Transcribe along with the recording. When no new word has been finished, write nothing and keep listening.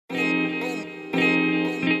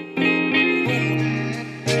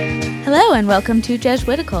Hello and welcome to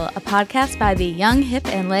Jesuitical, a podcast by the young, hip,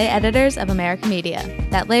 and lay editors of American media.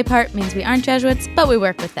 That lay part means we aren't Jesuits, but we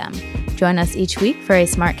work with them. Join us each week for a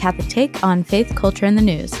smart Catholic take on faith, culture, and the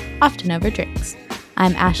news, often over drinks.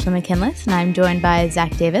 I'm Ashley McKinless, and I'm joined by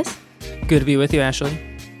Zach Davis. Good to be with you, Ashley.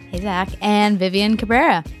 Hey, Zach. And Vivian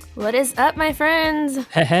Cabrera. What is up, my friends?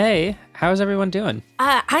 Hey, how's everyone doing?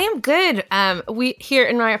 I am good. We here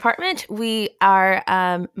in my apartment, we are,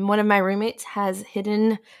 one of my roommates has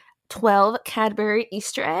hidden 12 Cadbury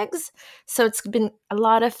Easter eggs. So it's been a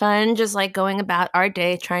lot of fun just like going about our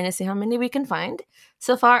day trying to see how many we can find.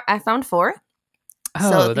 So far, I found 4.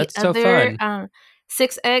 Oh, that's so fun.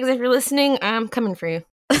 6 eggs, if you're listening, I'm coming for you.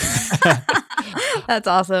 That's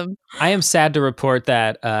awesome. I am sad to report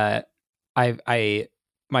that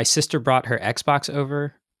my sister brought her Xbox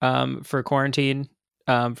over for quarantine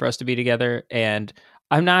for us to be together, and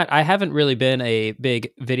I haven't really been a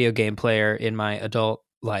big video game player in my adult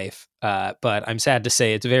life, but I'm sad to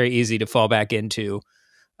say it's very easy to fall back into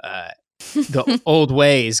the old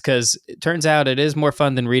ways, because it turns out it is more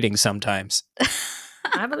fun than reading sometimes.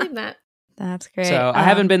 I believe that. That's great. So I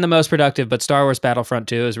haven't been the most productive, but Star Wars Battlefront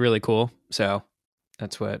 2 is really cool. So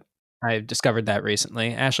that's what I discovered that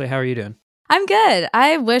recently. Ashley, how are you doing? I'm good.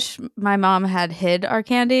 I wish my mom had hid our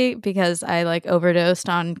candy because I overdosed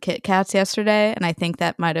on Kit Kats yesterday, and I think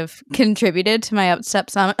that might have contributed to my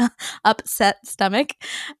upset stomach.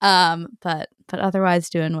 But otherwise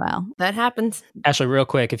doing well. That happens. Ashley, real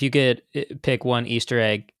quick, if you could pick one Easter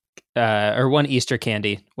egg or one Easter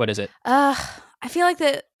candy, what is it? I feel like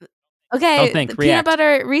peanut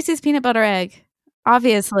butter, Reese's peanut butter egg.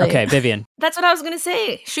 Obviously. Okay, Vivian. That's what I was going to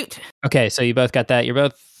say. Shoot. Okay, so you both got that. You're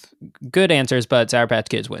both good answers, but Sour Patch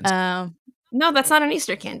Kids wins. No, that's not an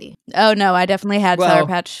Easter candy. Oh, no, I definitely had Sour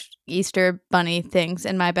Patch Easter bunny things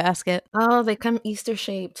in my basket. Oh, they come Easter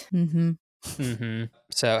shaped. Mm-hmm. Mm-hmm.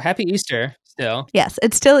 So happy Easter still. Yes,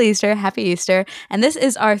 it's still Easter. Happy Easter. And this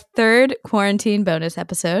is our 3rd quarantine bonus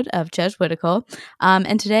episode of Jesuitical.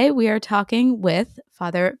 And today we are talking with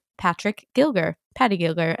Father Patrick Gilger, Patty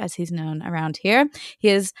Gilger, as he's known around here. He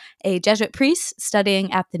is a Jesuit priest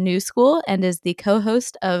studying at the New School and is the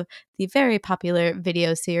co-host of the very popular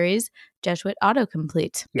video series, Jesuit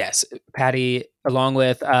Autocomplete. Yes, Patty, along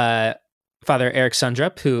with Father Eric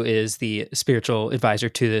Sundrup, who is the spiritual advisor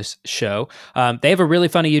to this show. They have a really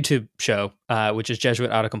funny YouTube show, which is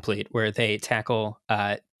Jesuit Autocomplete, where they tackle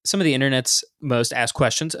some of the internet's most asked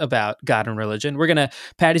questions about God and religion.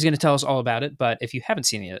 Patty's gonna tell us all about it, but if you haven't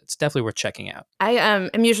seen it, it's definitely worth checking out. I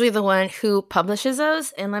am usually the one who publishes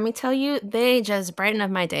those, and let me tell you, they just brighten up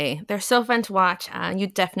my day. They're so fun to watch. You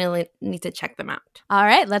definitely need to check them out. All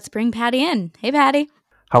right, let's bring Patty in. Hey, Patty.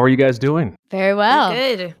 How are you guys doing? Very well.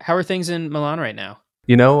 Good. How are things in Milan right now?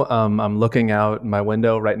 You know, I'm looking out my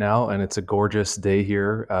window right now, and it's a gorgeous day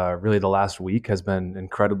here. Really, the last week has been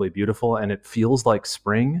incredibly beautiful, and it feels like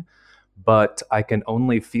spring, but I can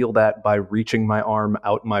only feel that by reaching my arm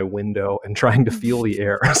out my window and trying to feel the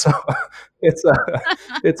air. So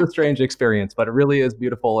it's a strange experience, but it really is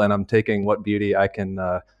beautiful, and I'm taking what beauty I can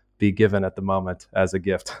be given at the moment as a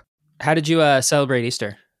gift. How did you celebrate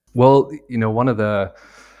Easter? Well, you know, one of the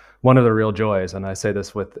real joys, and I say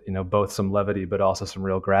this with, you know, both some levity but also some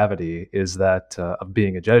real gravity, is that of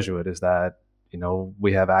being a Jesuit is that, you know,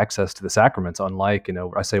 we have access to the sacraments, unlike, you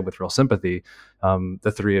know, I say with real sympathy,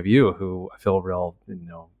 the three of you who I feel real, you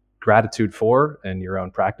know, gratitude for in your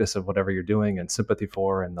own practice of whatever you're doing, and sympathy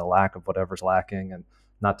for in the lack of whatever's lacking, and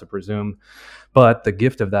not to presume. But the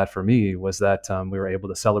gift of that for me was that we were able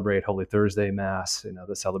to celebrate Holy Thursday Mass, you know,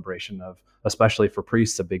 the celebration of, especially for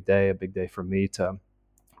priests, a big day for me to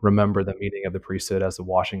remember the meaning of the priesthood as the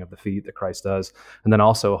washing of the feet that Christ does. And then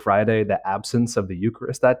also Friday, the absence of the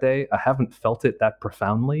Eucharist that day. I haven't felt it that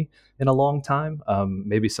profoundly in a long time.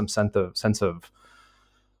 Maybe some sense of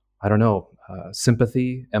I don't know,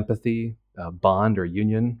 sympathy, empathy, bond or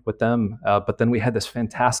union with them. But then we had this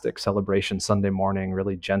fantastic celebration Sunday morning,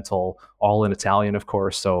 really gentle, all in Italian, of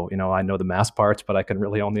course. So, you know, I know the Mass parts, but I can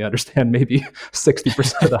really only understand maybe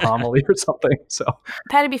 60% of the homily or something. So,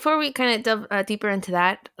 Patty, before we kind of delve deeper into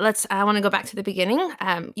that, I want to go back to the beginning.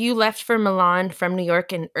 You left for Milan from New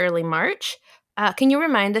York in early March. Can you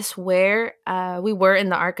remind us where we were in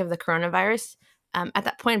the arc of the coronavirus at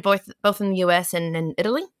that point, both in the U.S. and in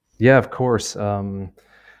Italy? Yeah, of course.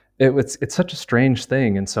 It's such a strange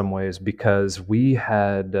thing in some ways, because we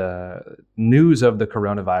had news of the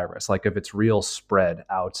coronavirus, like of its real spread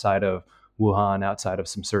outside of Wuhan, outside of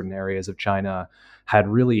some certain areas of China, had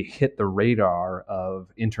really hit the radar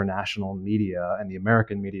of international media and the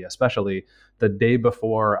American media, especially the day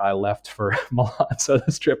before I left for Milan. So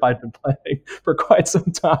this trip I'd been planning for quite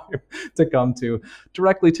some time to come to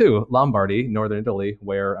directly to Lombardy, northern Italy,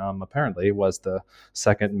 where apparently was the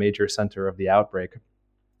second major center of the outbreak.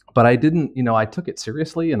 But I didn't, I took it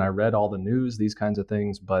seriously and I read all the news, these kinds of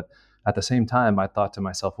things. But at the same time, I thought to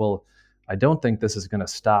myself, well, I don't think this is going to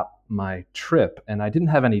stop my trip. And I didn't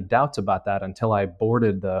have any doubts about that until I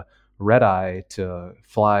boarded the red eye to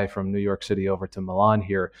fly from New York City over to Milan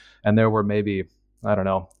here. And there were maybe, I don't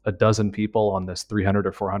know, a dozen people on this 300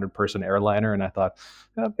 or 400 person airliner. And I thought,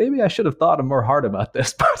 maybe I should have thought more hard about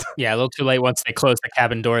this. But yeah, a little too late once they closed the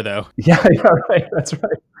cabin door, though. Yeah, right. That's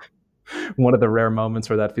right. One of the rare moments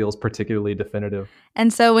where that feels particularly definitive.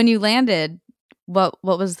 And so when you landed, what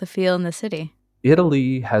was the feel in the city?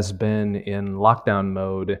 Italy has been in lockdown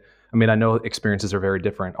mode. I mean, I know experiences are very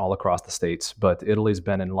different all across the states, but Italy's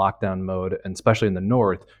been in lockdown mode, and especially in the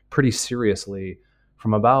north, pretty seriously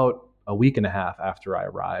from about a week and a half after I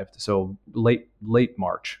arrived. So late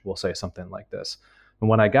March, we'll say something like this. And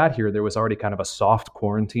when I got here, there was already kind of a soft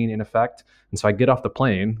quarantine in effect. And so I get off the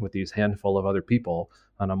plane with these handful of other people,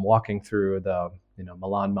 and I'm walking through the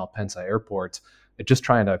Milan Malpensa airport, just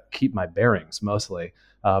trying to keep my bearings mostly.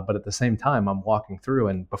 But at the same time, I'm walking through,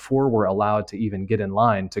 and before we're allowed to even get in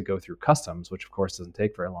line to go through customs, which of course doesn't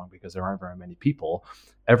take very long because there aren't very many people,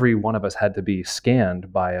 every one of us had to be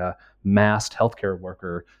scanned by a masked healthcare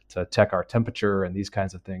worker to check our temperature and these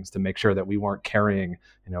kinds of things to make sure that we weren't carrying,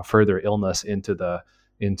 further illness into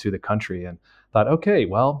the country. And thought, okay,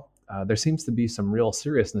 well, there seems to be some real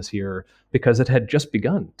seriousness here because it had just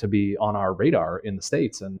begun to be on our radar in the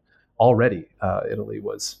States, and already Italy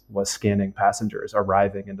was scanning passengers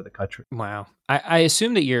arriving into the country. Wow. I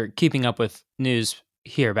assume that you're keeping up with news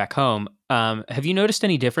here back home. Have you noticed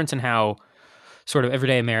any difference in how sort of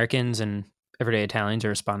everyday Americans and everyday Italians are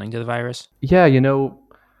responding to the virus? Yeah,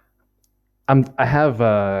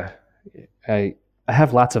 I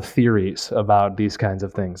have lots of theories about these kinds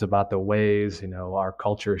of things, about the ways, our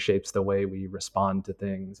culture shapes the way we respond to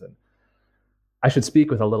things. And I should speak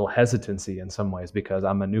with a little hesitancy in some ways because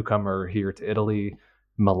I'm a newcomer here to Italy.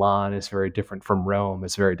 Milan is very different from Rome.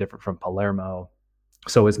 It's very different from Palermo.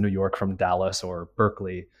 So is New York from Dallas or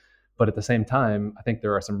Berkeley. But at the same time, I think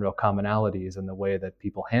there are some real commonalities in the way that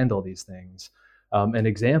people handle these things. An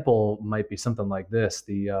example might be something like this.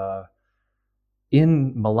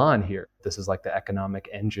 In Milan here, this is like the economic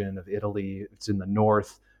engine of Italy. It's in the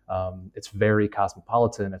north. It's very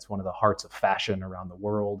cosmopolitan. It's one of the hearts of fashion around the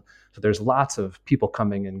world. So there's lots of people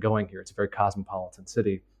coming and going here. It's a very cosmopolitan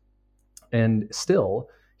city. And still,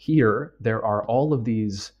 here, there are all of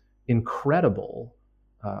these incredible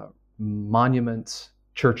monuments,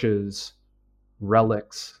 churches,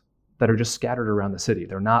 relics that are just scattered around the city.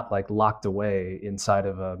 They're not like locked away inside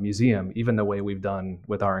of a museum, even the way we've done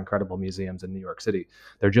with our incredible museums in New York City.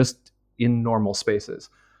 They're just in normal spaces.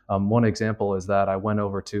 One example is that I went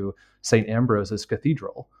over to St. Ambrose's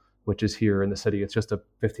Cathedral, which is here in the city. It's just a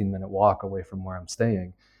 15-minute walk away from where I'm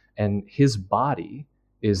staying. And his body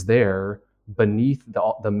is there beneath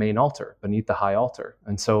the main altar, beneath the high altar.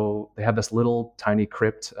 And so they have this little tiny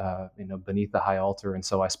crypt, beneath the high altar. And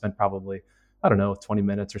so I spent probably, 20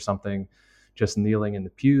 minutes or something just kneeling in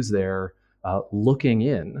the pews there, looking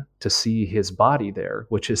in to see his body there,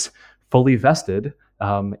 which is fully vested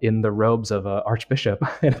in the robes of an archbishop.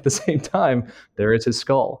 And at the same time, there is his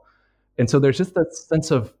skull. And so there's just that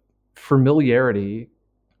sense of familiarity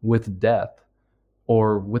with death,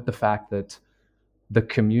 or with the fact that the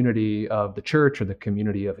community of the church or the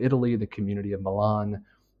community of Italy, the community of Milan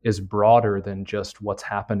is broader than just what's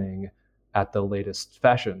happening at the latest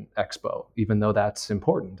fashion expo, even though that's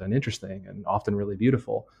important and interesting and often really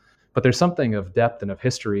beautiful. But there's something of depth and of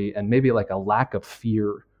history and maybe like a lack of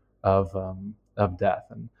fear of death.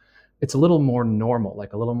 And it's a little more normal,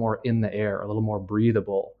 like a little more in the air, a little more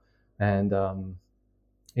breathable. And,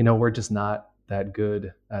 we're just not that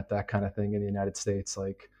good at that kind of thing in the United States.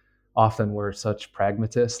 Like often we're such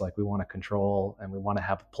pragmatists, like we want to control and we want to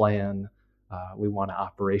have a plan. We want to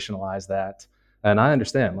operationalize that. And I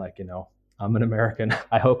understand, I'm an American.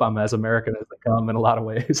 I hope I'm as American as I come in a lot of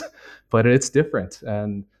ways, but it's different.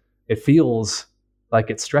 And it feels like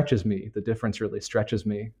it stretches me. The difference really stretches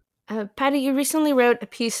me. Patty, you recently wrote a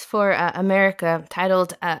piece for America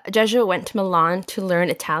titled "A Jesuit Went to Milan to Learn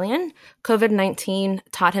Italian. COVID-19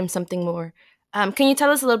 Taught Him Something More." Can you tell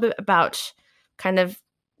us a little bit about kind of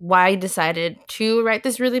why you decided to write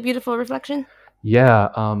this really beautiful reflection? Yeah,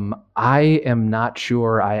 I am not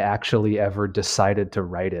sure I actually ever decided to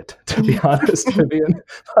write it, to be honest, Vivian.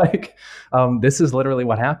 Like, this is literally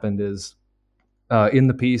what happened is in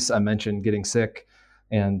the piece I mentioned getting sick,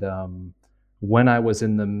 and when I was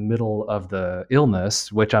in the middle of the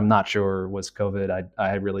illness, which I'm not sure was COVID,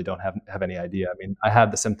 I really don't have any idea. I mean, I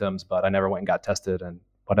had the symptoms, but I never went and got tested and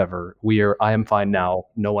whatever. I am fine now.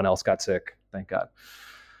 No one else got sick, thank God.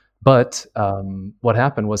 But what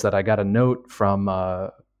happened was that I got a note from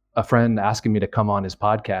a friend asking me to come on his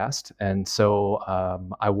podcast. And so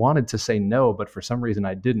I wanted to say no, but for some reason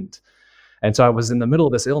I didn't. And so I was in the middle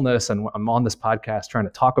of this illness and I'm on this podcast trying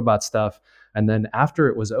to talk about stuff. And then after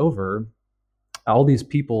it was over, all these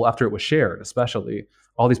people, after it was shared, especially,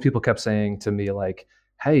 all these people kept saying to me, like,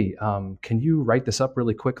 hey, can you write this up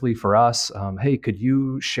really quickly for us? Hey, could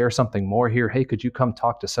you share something more here? Hey, could you come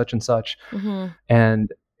talk to such and such? Mm-hmm.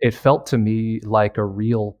 And it felt to me like a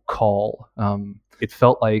real call. It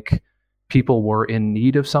felt like people were in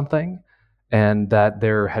need of something and that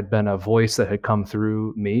there had been a voice that had come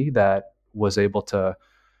through me that was able to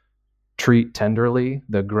treat tenderly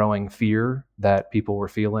the growing fear that people were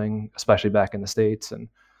feeling, especially back in the States, and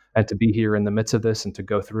to be here in the midst of this and to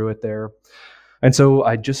go through it there. And so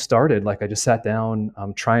I just started, like I just sat down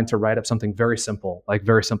trying to write up something very simple,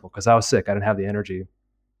 because I was sick. I didn't have the energy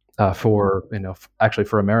for, actually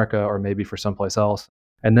for America or maybe for someplace else.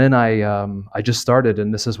 And then I just started,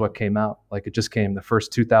 and this is what came out. Like it just came. The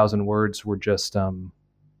first 2,000 words were just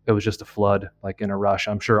it was just a flood, like in a rush.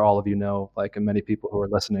 I'm sure all of you know, like, and many people who are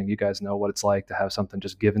listening, you guys know what it's like to have something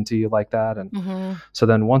just given to you like that. And so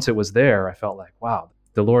then once it was there, I felt like, wow,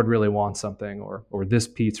 the Lord really wants something, or this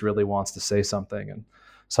piece really wants to say something. And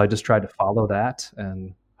so I just tried to follow that,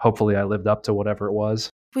 and hopefully I lived up to whatever it was.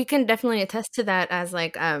 We can definitely attest to that as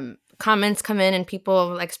like comments come in and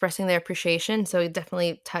people expressing their appreciation. So it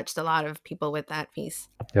definitely touched a lot of people with that piece.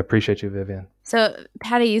 Yeah, appreciate you, Vivian. So,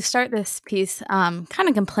 Patty, you start this piece kind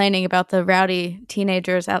of complaining about the rowdy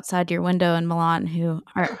teenagers outside your window in Milan who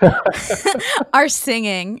are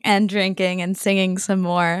singing and drinking and singing some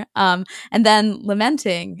more, and then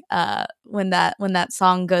lamenting when that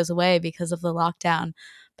song goes away because of the lockdown.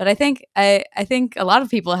 But I think a lot of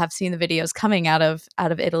people have seen the videos coming out of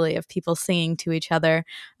Italy of people singing to each other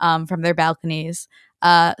from their balconies.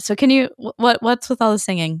 So can you, what's with all the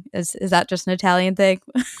singing? Is that just an Italian thing?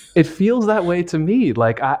 It feels that way to me.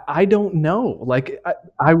 Like, I don't know. Like,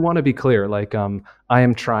 I want to be clear. Like, I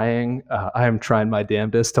am trying my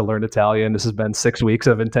damnedest to learn Italian. This has been 6 weeks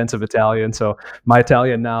of intensive Italian. So my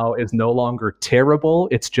Italian now is no longer terrible.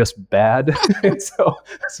 It's just bad. And so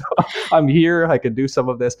I'm here. I can do some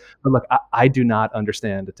of this. But look, I do not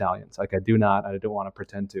understand Italians. Like, I don't want to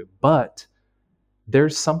pretend to. But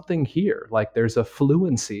there's something here. Like, there's a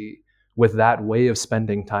fluency with that way of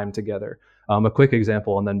spending time together. A quick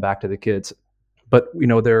example, and then back to the kids. But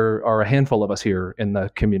there are a handful of us here in the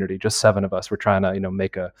community, just 7 of us. We're trying to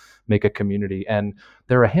make a community, and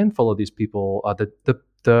there are a handful of these people,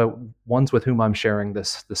 the ones with whom I'm sharing the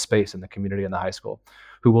space in the community in the high school,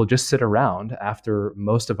 who will just sit around after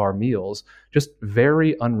most of our meals, just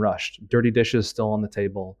very unrushed, dirty dishes still on the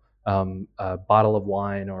table, a bottle of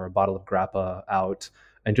wine or a bottle of grappa out,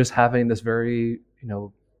 and just having this very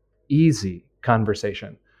easy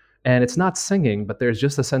conversation. And it's not singing, but there's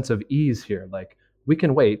just a sense of ease here. Like, we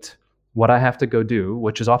can wait what I have to go do,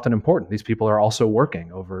 which is often important. These people are also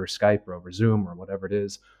working over Skype or over Zoom or whatever it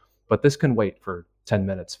is, but this can wait for 10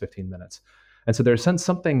 minutes, 15 minutes. And so there's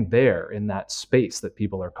something there in that space that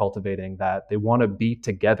people are cultivating, that they want to be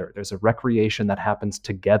together. There's a recreation that happens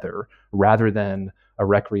together rather than a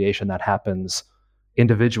recreation that happens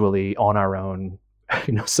individually on our own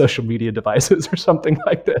social media devices or something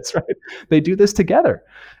like this, right? They do this together.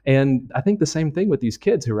 And I think the same thing with these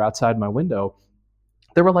kids who are outside my window.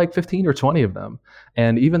 There were like 15 or 20 of them.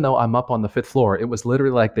 And even though I'm up on the 5th floor, it was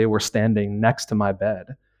literally like they were standing next to my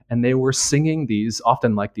bed and they were singing these,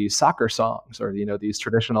 often like these soccer songs or, these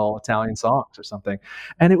traditional Italian songs or something.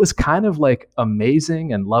 And it was kind of like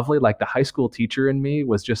amazing and lovely. Like, the high school teacher in me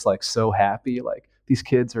was just like so happy. Like, these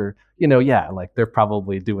kids are, like they're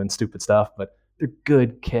probably doing stupid stuff, but they're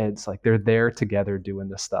good kids. Like, they're there together doing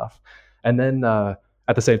this stuff. And then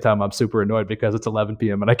at the same time, I'm super annoyed because it's 11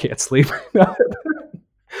 p.m. and I can't sleep.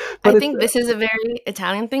 I think this is a very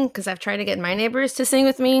Italian thing, because I've tried to get my neighbors to sing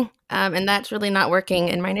with me, and that's really not working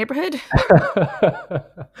in my neighborhood.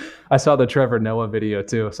 I saw the Trevor Noah video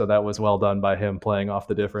too, so that was well done by him, playing off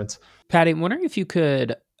the difference. Patty, I'm wondering if you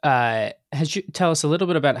could tell us a little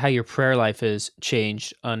bit about how your prayer life has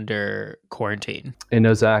changed under quarantine.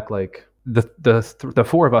 Zach, like the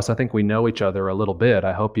 4 of us, I think we know each other a little bit.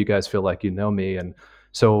 I hope you guys feel like you know me. And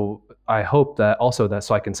So I hope that also that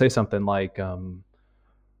so I can say something like,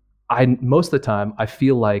 most of the time I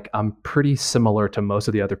feel like I'm pretty similar to most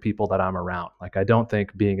of the other people that I'm around. Like, I don't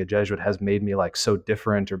think being a Jesuit has made me like so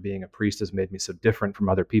different, or being a priest has made me so different from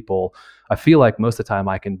other people. I feel like most of the time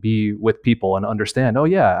I can be with people and understand, oh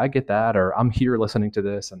yeah, I get that, or I'm here listening to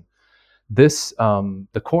this. And this,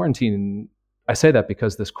 the quarantine, I say that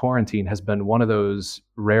because this quarantine has been one of those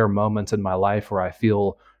rare moments in my life where I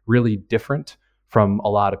feel really different from a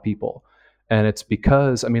lot of people. And it's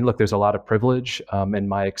because, I mean, look, there's a lot of privilege in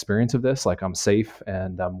my experience of this. Like, I'm safe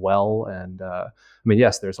and I'm well. And I mean,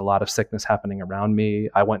 yes, there's a lot of sickness happening around me.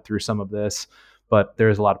 I went through some of this, but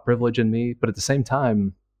there's a lot of privilege in me. But at the same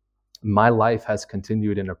time, my life has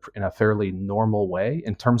continued in a fairly normal way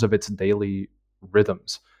in terms of its daily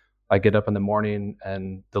rhythms. I get up in the morning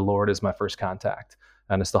and the Lord is my first contact,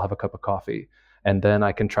 and I still have a cup of coffee. And then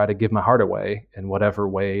I can try to give my heart away in whatever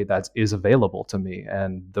way that is available to me.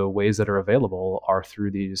 And the ways that are available are through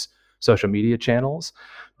these social media channels.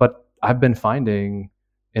 But I've been finding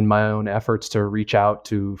in my own efforts to reach out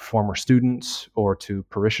to former students or to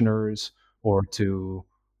parishioners or to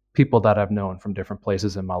people that I've known from different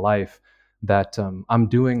places in my life that I'm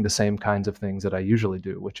doing the same kinds of things that I usually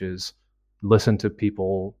do, which is listen to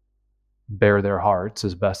people bare their hearts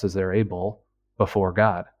as best as they're able before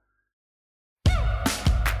God.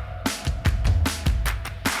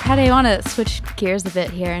 Patty, I want to switch gears a bit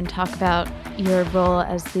here and talk about your role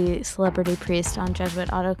as the celebrity priest on Jesuit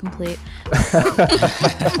Autocomplete.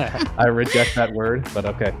 I reject that word, but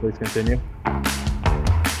okay, please continue.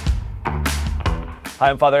 Hi,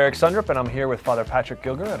 I'm Father Eric Sundrup, and I'm here with Father Patrick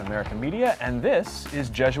Gilger at American Media, and this is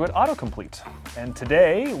Jesuit Autocomplete. And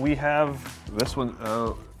today we have this one.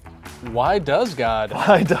 Why does God?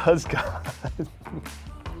 Why does God?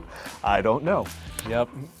 I don't know. Yep.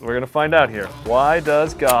 We're going to find out here. Why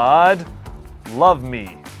does God love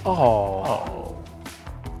me? Oh.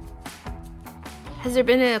 Has there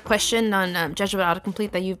been a question on Jesuit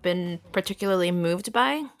Autocomplete that you've been particularly moved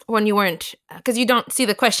by when you weren't, because you don't see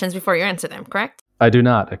the questions before you answer them, correct? I do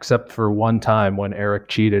not, except for one time when Eric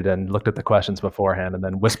cheated and looked at the questions beforehand and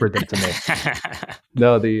then whispered them to me.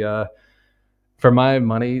 No, for my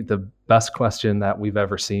money, the best question that we've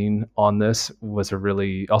ever seen on this was a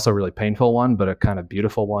really painful one, but a kind of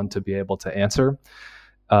beautiful one to be able to answer.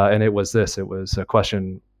 And it was this. It was a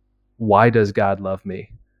question, why does God love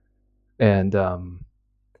me? And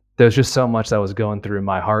there's just so much that was going through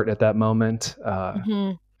my heart at that moment.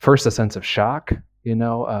 First, a sense of shock,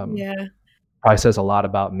 Yeah. Probably says a lot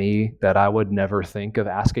about me that I would never think of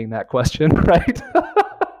asking that question, right?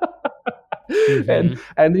 And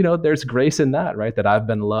there's grace in that, right? That I've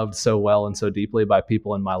been loved so well and so deeply by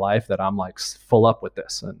people in my life that I'm like full up with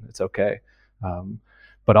this, and it's okay.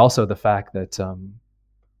 But also the fact that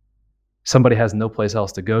somebody has no place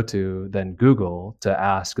else to go to than Google to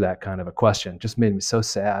ask that kind of a question just made me so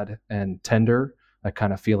sad and tender, that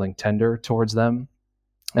kind of feeling tender towards them.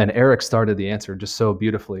 And Eric started the answer just so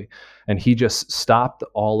beautifully. And he just stopped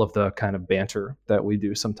all of the kind of banter that we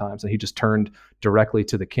do sometimes. And he just turned directly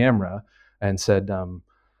to the camera and said,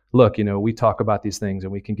 look, we talk about these things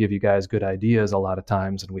and we can give you guys good ideas a lot of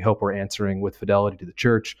times. And we hope we're answering with fidelity to the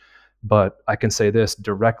church. But I can say this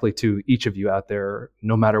directly to each of you out there,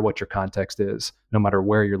 no matter what your context is, no matter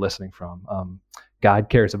where you're listening from, God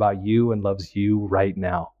cares about you and loves you right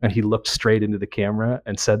now. And he looked straight into the camera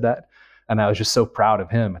and said that. And I was just so proud of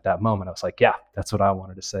him at that moment. I was like, yeah, that's what I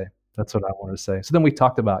wanted to say. That's what I wanted to say. So then we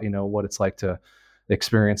talked about, what it's like to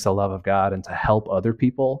experience the love of God and to help other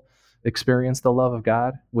people experience the love of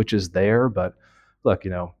God, which is there. But look,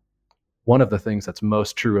 one of the things that's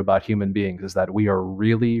most true about human beings is that we are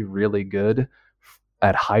really, really good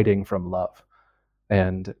at hiding from love.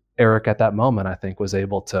 And Eric at that moment, I think, was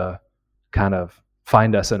able to kind of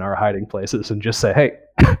find us in our hiding places and just say, hey,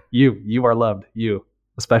 you are loved, you,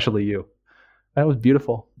 especially you. That was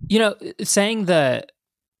beautiful. Saying that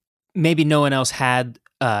maybe no one else had,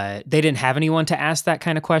 they didn't have anyone to ask that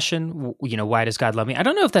kind of question, why does God love me? I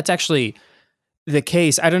don't know if that's actually the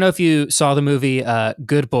case. I don't know if you saw the movie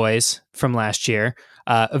Good Boys from last year,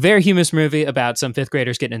 a very humorous movie about some fifth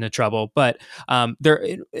graders getting into trouble. But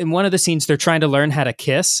they're in one of the scenes, they're trying to learn how to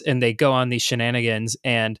kiss and they go on these shenanigans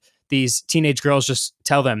and these teenage girls just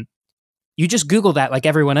tell them, you just Google that like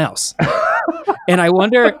everyone else. And I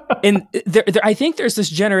wonder, and I think there's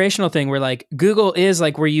this generational thing where like Google is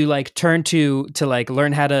like where you like turn to like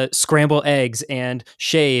learn how to scramble eggs and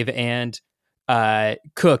shave and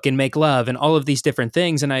cook and make love and all of these different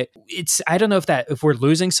things. And I don't know if we're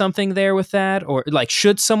losing something there with that, or like,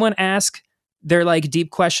 should someone ask their like deep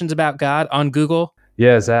questions about God on Google?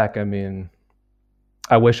 Yeah, Zach, I mean,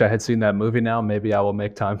 I wish I had seen that movie now. Maybe I will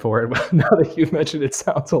make time for it. But now that you mentioned it,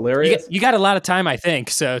 sounds hilarious. You got a lot of time, I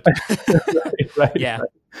think. So, right. Yeah.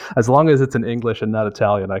 As long as it's in English and not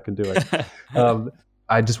Italian, I can do it.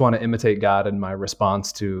 I just want to imitate God in my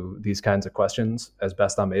response to these kinds of questions as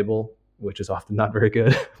best I'm able, which is often not very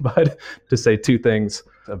good, but to say two things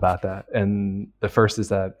about that. And the first is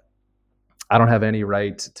that I don't have any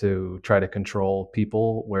right to try to control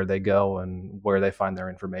people, where they go and where they find their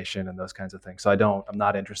information and those kinds of things. So I'm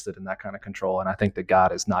not interested in that kind of control. And I think that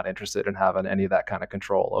God is not interested in having any of that kind of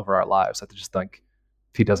control over our lives. I just think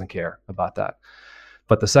he doesn't care about that.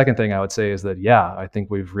 But the second thing I would say is that, yeah, I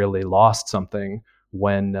think we've really lost something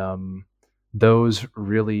when those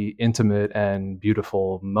really intimate and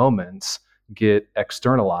beautiful moments get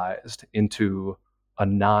externalized into a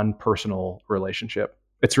non-personal relationship.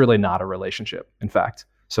 It's really not a relationship, in fact.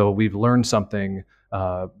 So we've learned something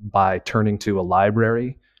by turning to a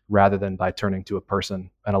library rather than by turning to a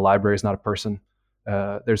person. And a library is not a person.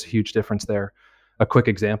 There's a huge difference there. A quick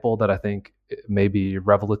example that I think may be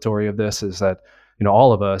revelatory of this is that,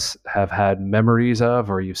 all of us have had memories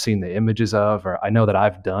of, or you've seen the images of, or I know that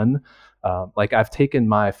I've done. Like I've taken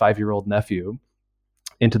my 5-year-old nephew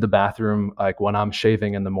into the bathroom, like when I'm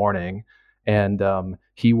shaving in the morning, and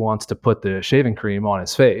he wants to put the shaving cream on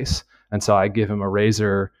his face. And so I give him a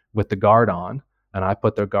razor with the guard on, and I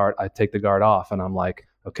take the guard off, and I'm like,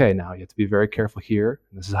 okay, now you have to be very careful here.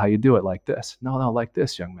 This is how you do it, like this. No, like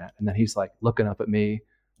this, young man. And then he's like looking up at me,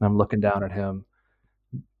 and I'm looking down at him.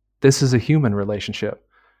 This is a human relationship,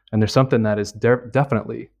 and there's something that is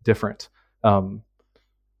definitely different. The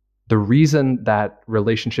reason that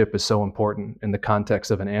relationship is so important in the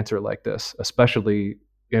context of an answer like this, especially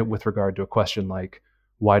with regard to a question like,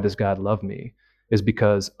 why does God love me, is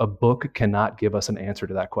because a book cannot give us an answer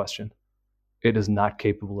to that question. It is not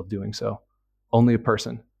capable of doing so. Only a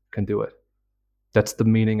person can do it. That's the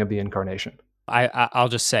meaning of the incarnation. I'll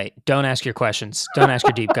just say, don't ask your questions. Don't ask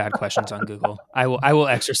your deep God questions on Google. I will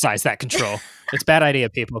exercise that control. It's a bad idea,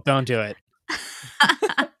 people. Don't do it.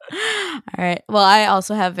 All right. Well, I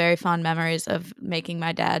also have very fond memories of making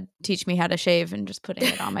my dad teach me how to shave and just putting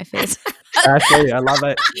it on my face. Ashley, I love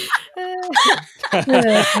it.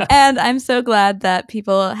 And I'm so glad that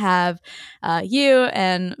people have you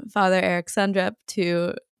and Father Eric Sundrup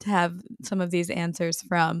to have some of these answers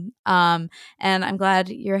from. And I'm glad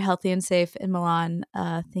you're healthy and safe in Milan.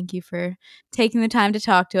 Thank you for taking the time to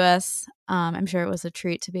talk to us. I'm sure it was a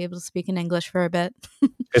treat to be able to speak in English for a bit.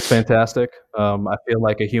 It's fantastic. I feel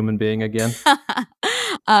like a human being again. Can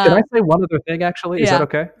I say one other thing, actually? Is that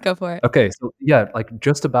okay? Go for it. Okay. So yeah, like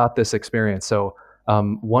just about this experience. So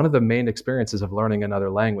one of the main experiences of learning another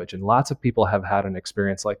language, and lots of people have had an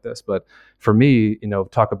experience like this, but for me,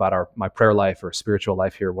 talk about my prayer life or spiritual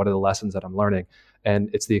life here, what are the lessons that I'm learning? And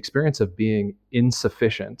it's the experience of being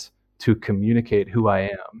insufficient to communicate who I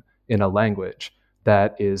am in a language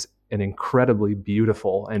that is an incredibly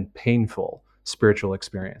beautiful and painful spiritual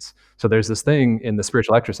experience. So there's this thing in the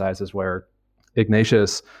spiritual exercises where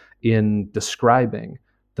Ignatius, in describing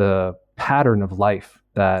the pattern of life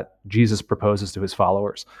that Jesus proposes to his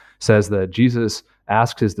followers, says that Jesus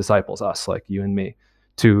asked his disciples, us, like you and me,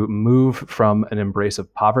 to move from an embrace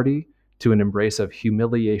of poverty to an embrace of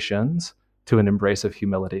humiliations to an embrace of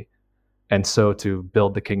humility, and so to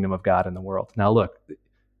build the kingdom of God in the world. Now, look,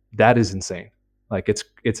 that is insane. Like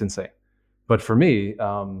it's insane. But for me,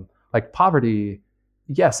 like poverty,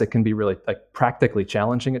 yes, it can be really like practically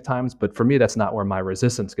challenging at times. But for me, that's not where my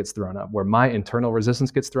resistance gets thrown up. Where my internal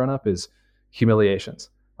resistance gets thrown up is humiliations.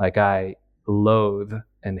 Like I loathe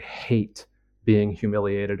and hate being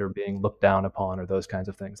humiliated or being looked down upon or those kinds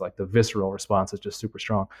of things. Like the visceral response is just super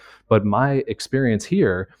strong. But my experience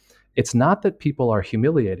here, it's not that people are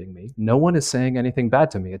humiliating me. No one is saying anything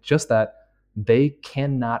bad to me. It's just that they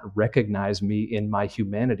cannot recognize me in my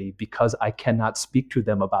humanity because I cannot speak to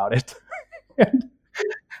them about it.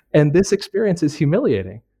 And this experience is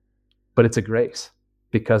humiliating, but it's a grace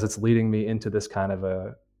because it's leading me into this kind of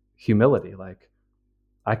a humility. Like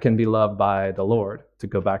I can be loved by the Lord, to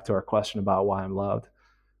go back to our question about why I'm loved.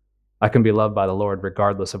 I can be loved by the Lord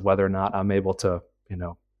regardless of whether or not I'm able to,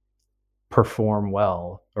 perform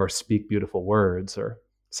well or speak beautiful words or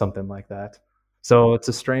something like that. So it's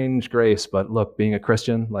a strange grace, but look, being a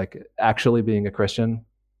Christian, like actually being a Christian,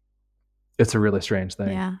 it's a really strange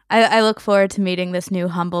thing. Yeah. I look forward to meeting this new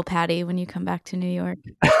humble Patty when you come back to New York.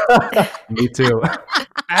 Me too.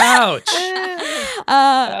 Ouch.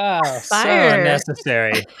 So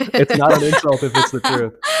unnecessary. It's not an insult if it's the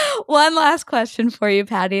truth. One last question for you,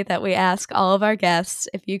 Patty, that we ask all of our guests.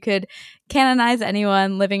 If you could canonize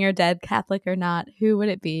anyone, living or dead, Catholic or not, who would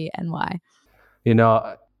it be and why?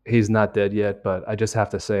 he's not dead yet, but I just have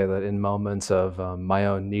to say that in moments of my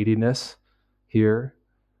own neediness here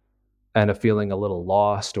and of feeling a little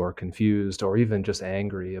lost or confused or even just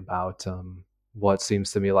angry about what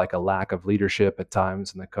seems to me like a lack of leadership at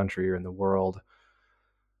times in the country or in the world,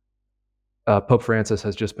 Pope Francis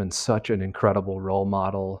has just been such an incredible role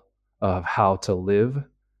model of how to live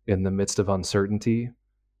in the midst of uncertainty.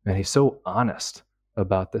 And he's so honest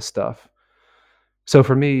about this stuff. So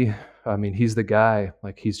for me, I mean, he's the guy,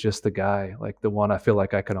 like he's just the guy, like the one I feel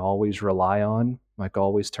like I can always rely on, like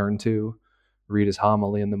always turn to, read his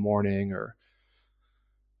homily in the morning or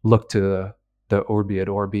look to the Urbi et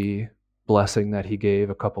Orbi blessing that he gave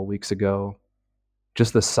a couple weeks ago.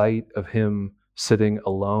 Just the sight of him sitting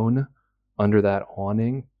alone under that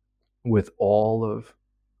awning with all of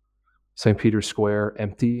St. Peter's Square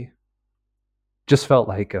empty just felt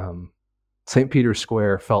like St. Peter's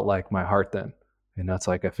Square felt like my heart then. And that's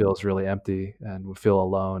like, it feels really empty and we feel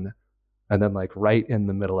alone. And then like right in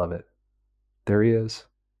the middle of it, there he is,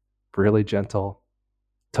 really gentle,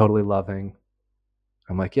 totally loving.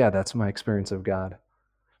 I'm like, yeah, that's my experience of God.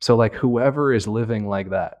 So like whoever is living like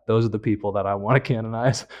that, those are the people that I want to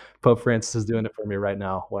canonize. Pope Francis is doing it for me right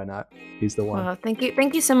now. Why not? He's the one. Well, thank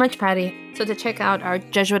you so much, Patty. So to check out our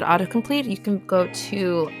Jesuit autocomplete, you can go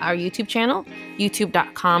to our YouTube channel,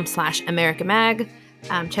 youtube.com/AmericaMag.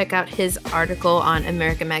 Check out his article on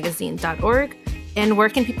americamagazine.org. And where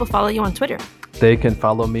can people follow you on Twitter? They can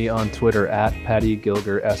follow me on Twitter at Patty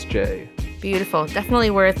Gilger SJ. Beautiful. Definitely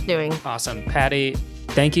worth doing. Awesome. Patty,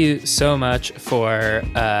 thank you so much for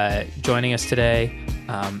joining us today.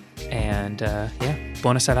 Buona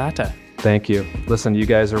serata. Thank you. Listen, you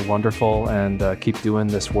guys are wonderful and keep doing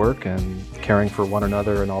this work and caring for one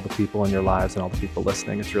another and all the people in your lives and all the people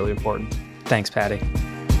listening. It's really important. Thanks, Patty.